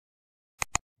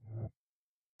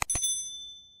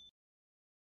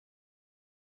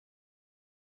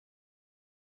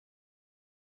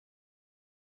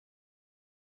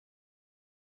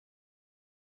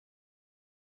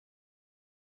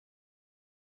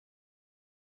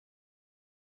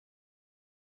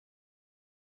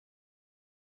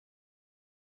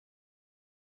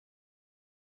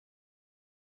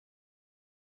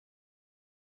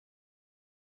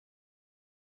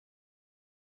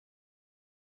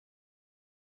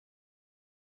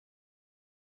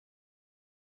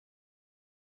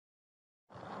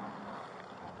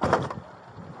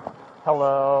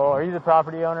Hello, are you the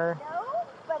property owner? No,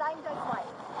 but I'm Doug's wife.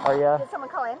 Are ya? Did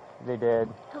someone call in? They did.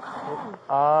 Who called in?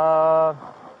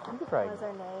 You could probably. What was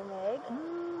her name, Meg?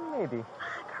 Maybe.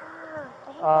 Fuck her.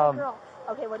 I hate that girl.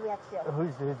 Okay, what do we have to do?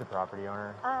 Who's the property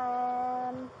owner?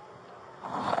 I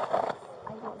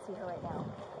don't see her right now.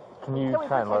 Can you we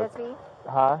try and look? pretend it's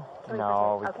me? Huh? Can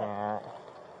No, we okay. can't.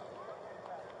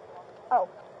 Oh.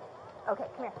 Okay,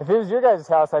 come here. If it was your guys'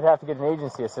 house, I'd have to get an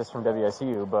agency assist from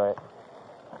WSU, but...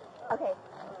 Okay.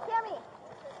 Tammy!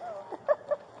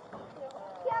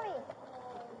 Tammy!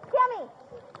 Tammy!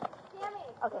 Tammy!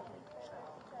 Okay.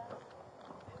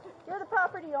 You're the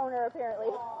property owner, apparently.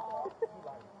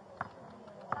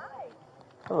 Hi.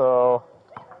 Hello.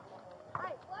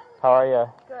 Hi. How are you?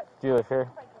 Good. Do you live here?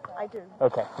 I do.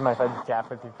 Okay. Do you mind if I just chat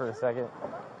with you for a second?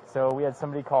 So we had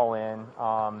somebody call in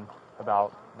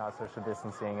about not social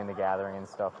distancing and the gathering and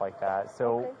stuff like that.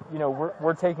 So, okay. You know,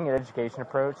 we're taking an education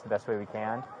approach the best way we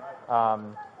can.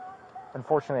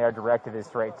 Unfortunately, our directive is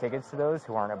to write tickets to those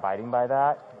who aren't abiding by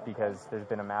that because there's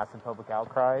been a massive public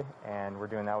outcry, and we're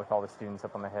doing that with all the students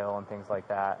up on the Hill and things like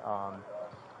that.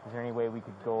 Is there any way we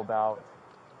could go about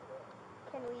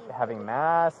having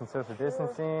masks and social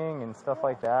distancing and stuff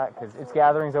like that? Because it's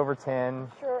gatherings over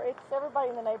 10. Sure, it's everybody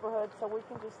in the neighborhood, so we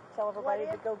can just tell everybody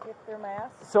to go get their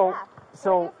masks. So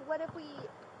what if we?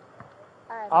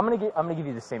 I'm gonna give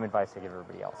you the same advice I give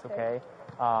everybody else. Okay.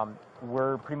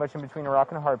 We're pretty much in between a rock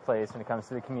and a hard place when it comes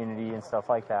to the community and stuff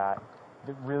like that.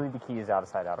 Really, the key is out of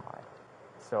sight, out of mind.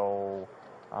 So,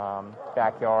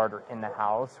 backyard or in the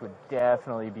house would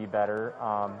definitely be better.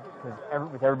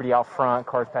 Because with everybody out front,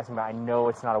 cars passing by, I know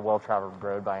it's not a well-traveled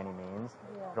road by any means,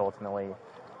 but ultimately,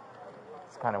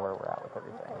 it's kind of where we're at with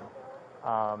everything.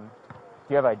 Okay. Do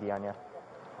you have ID on you?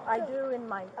 I do in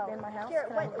my house. Here,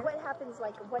 what happens?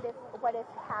 Like, what if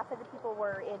half of the people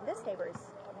were in this neighbor's?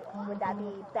 Would that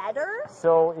be better?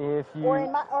 So if you or in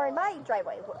my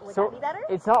driveway, would that be better?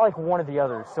 It's not like one or the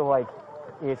other. So like,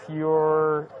 if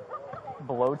you're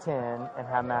below 10 and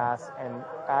have masks and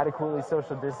adequately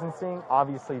social distancing,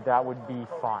 obviously that would be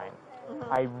fine.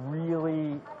 Mm-hmm. I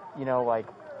really, like,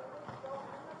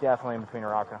 definitely in between a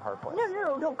rock and a hard place.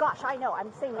 No, gosh, I know.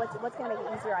 I'm saying what's going to make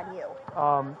it easier on you?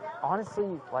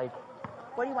 Honestly, like,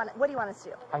 What do you want us to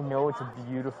do? I know it's a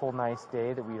beautiful, nice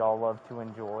day that we'd all love to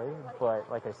enjoy, but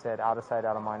like I said, out of sight,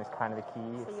 out of mind is kind of the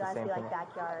key. So it's you want the to same be thing. like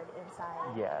backyard,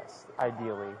 inside? Yes,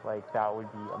 ideally, like that would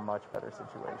be a much better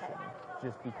situation. Okay.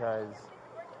 Just because.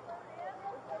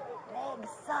 Meg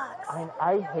sucks.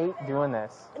 I hate doing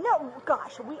this. No,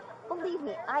 gosh, believe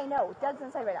me, I know. Doug's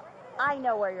inside right now. I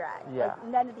know where you're at. Yeah. Like,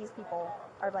 none of these people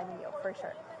are blaming you, for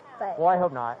sure. But well, I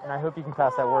hope not, and I hope you can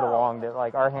pass that word along that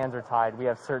like our hands are tied. We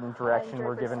have certain direction 100%.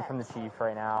 We're given from the chief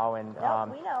right now, and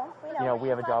we know. We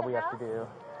have a job we have to do.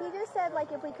 He just said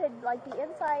like if we could like be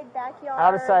inside, backyard.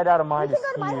 Out of sight, out of mind is huge.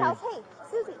 You can go to my house. Hey,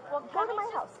 Susie, well, go to my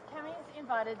house. Cammy's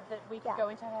invited that we can go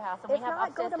into her house, and if we have not,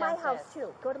 upstairs, go to my downstairs. house too.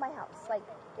 Go to my house. Like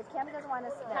if Cammy doesn't want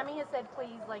us. Cammy has said,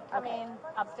 please, like come in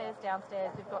upstairs,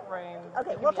 downstairs. We've got room.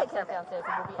 Okay, we'll take care of it. Downstairs,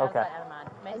 and we'll be outside, out of mind.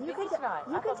 And you can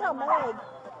tell Meg.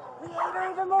 We hate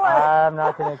her even more. I'm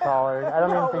not going to call her. I don't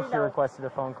even think she requested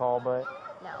a phone call, but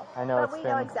I know it's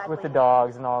been with the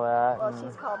dogs and all that. Well,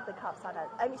 she's called the cops on us.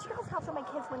 I mean, she calls cops on my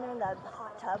kids when they're in the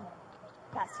hot tub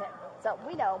past him. So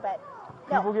we know, but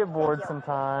people get bored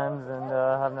sometimes and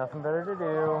have nothing better to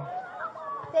do.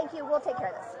 Thank you. We'll take care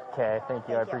of this. Okay, thank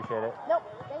you. I appreciate it. Nope,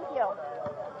 thank you.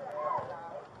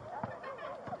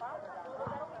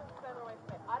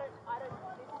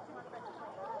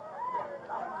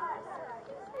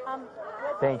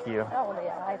 Thank you. Oh,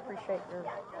 yeah, I appreciate your...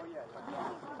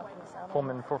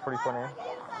 Pullman 444 name.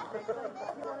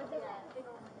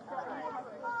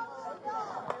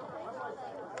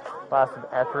 Last of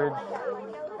Etheridge,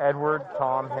 Edward,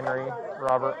 Tom, Henry,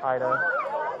 Robert, Ida,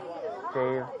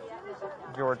 Dave,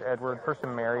 George, Edward. First of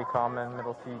Mary, Common,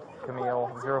 Middle C, Camille,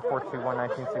 0421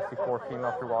 1964,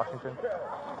 female through Washington.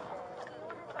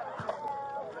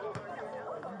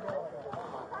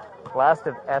 Last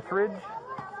of Etheridge,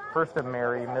 First of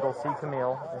Mary, Middle C,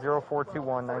 Camille,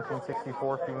 0421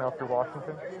 1964, female through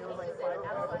Washington.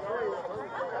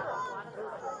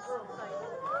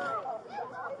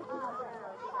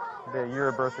 The year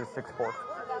of birth is 6/4.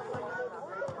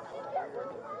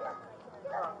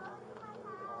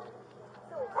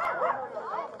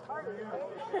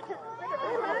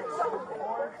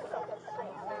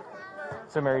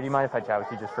 So Mary, do you mind if I chat with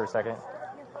you just for a second?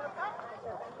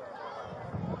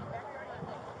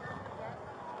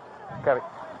 Okay.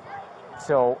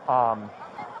 So,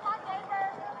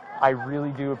 I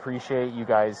really do appreciate you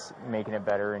guys making it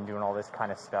better and doing all this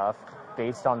kind of stuff.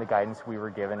 Based on the guidance we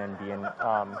were given and being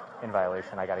in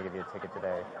violation, I got to give you a ticket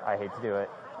today. I hate to do it.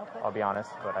 Okay. I'll be honest,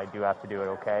 but I do have to do it,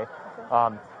 okay?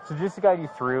 So just to guide you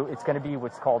through, it's going to be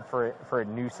what's called for a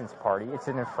nuisance party. It's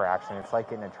an infraction. It's like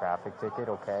getting a traffic ticket,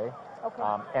 okay? Okay.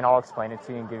 And I'll explain it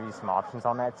to you and give you some options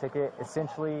on that ticket.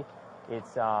 Essentially,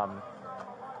 it's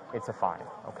a fine,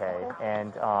 okay?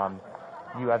 And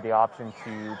you have the option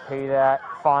to pay that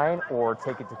fine or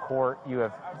take it to court. You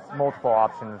have multiple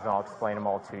options, and I'll explain them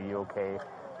all to you, okay?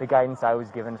 The guidance I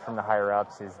was given from the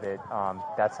higher-ups is that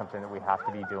that's something that we have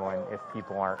to be doing if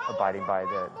people aren't abiding by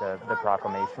the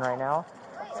proclamation right now.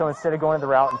 So instead of going the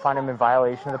route and finding them in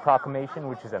violation of the proclamation,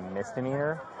 which is a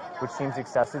misdemeanor, which seems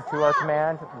excessive to our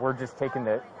command, we're just taking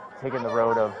the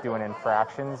road of doing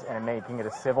infractions and making it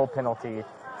a civil penalty.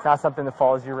 It's not something that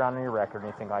follows you around on your record or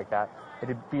anything like that.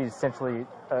 It'd be essentially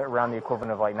around the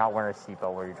equivalent of like not wearing a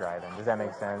seatbelt while you're driving. Does that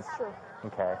make sense? Sure.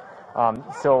 Okay.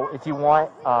 So if you want,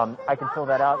 I can fill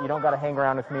that out. You don't got to hang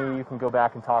around with me. You can go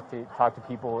back and talk to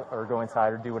people or go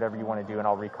inside or do whatever you want to do, and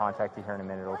I'll recontact you here in a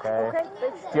minute, okay? Okay.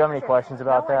 Do you have any questions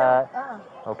about that?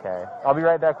 Okay. I'll be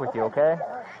right back with you, okay?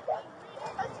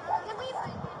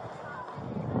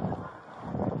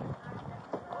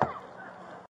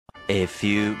 A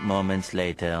few moments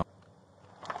later.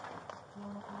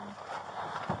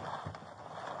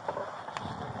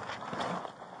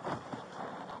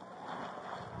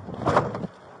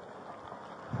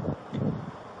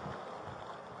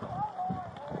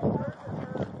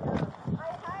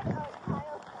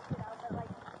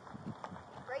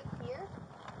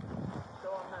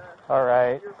 All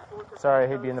right. Sorry, I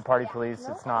hate being the party police.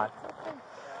 It's not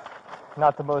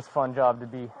the most fun job to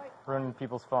be ruining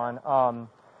people's fun.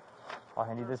 I'll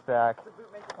hand you this back.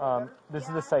 This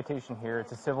is the citation here.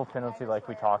 It's a civil penalty like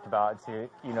we talked about. It's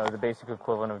the basic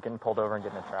equivalent of getting pulled over and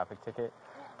getting a traffic ticket.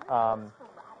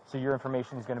 So your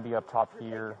information is going to be up top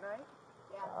here.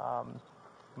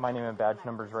 My name and badge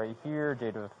number is right here.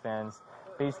 Date of offense.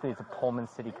 Basically, it's a Pullman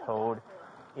City Code.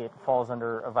 It falls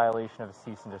under a violation of a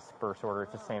cease and disperse order.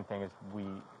 It's the same thing as we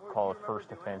call a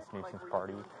first offense nuisance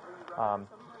party.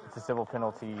 It's a civil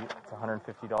penalty. It's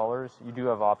 $150. You do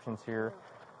have options here.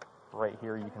 Right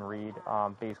here you can read.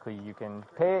 Basically, you can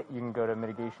pay it, you can go to a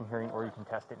mitigation hearing, or you can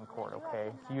test it in court,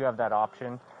 okay? So you have that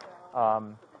option.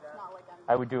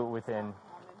 I would do it within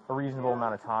a reasonable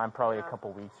amount of time, probably a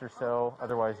couple weeks or so.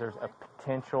 Otherwise, there's a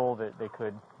potential that they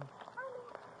could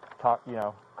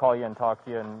call you and talk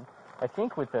to you. And I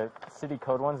think with the city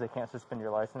code ones, they can't suspend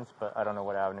your license, but I don't know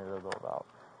what avenue they'll go about.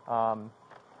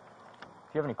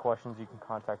 If you have any questions, you can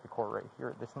contact the court right here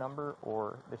at this number,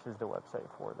 or this is the website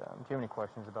for them. Do you have any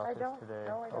questions about this today?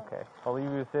 No, I don't. Okay. I'll leave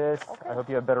you with this. Okay. I hope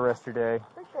you have a better rest of your day.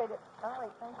 Appreciate it. All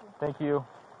right, thank you. Thank you.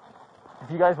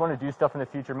 If you guys want to do stuff in the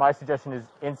future, my suggestion is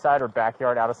inside or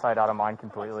backyard, out of sight, out of mind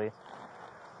completely.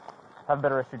 Have a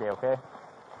better rest of your day, okay?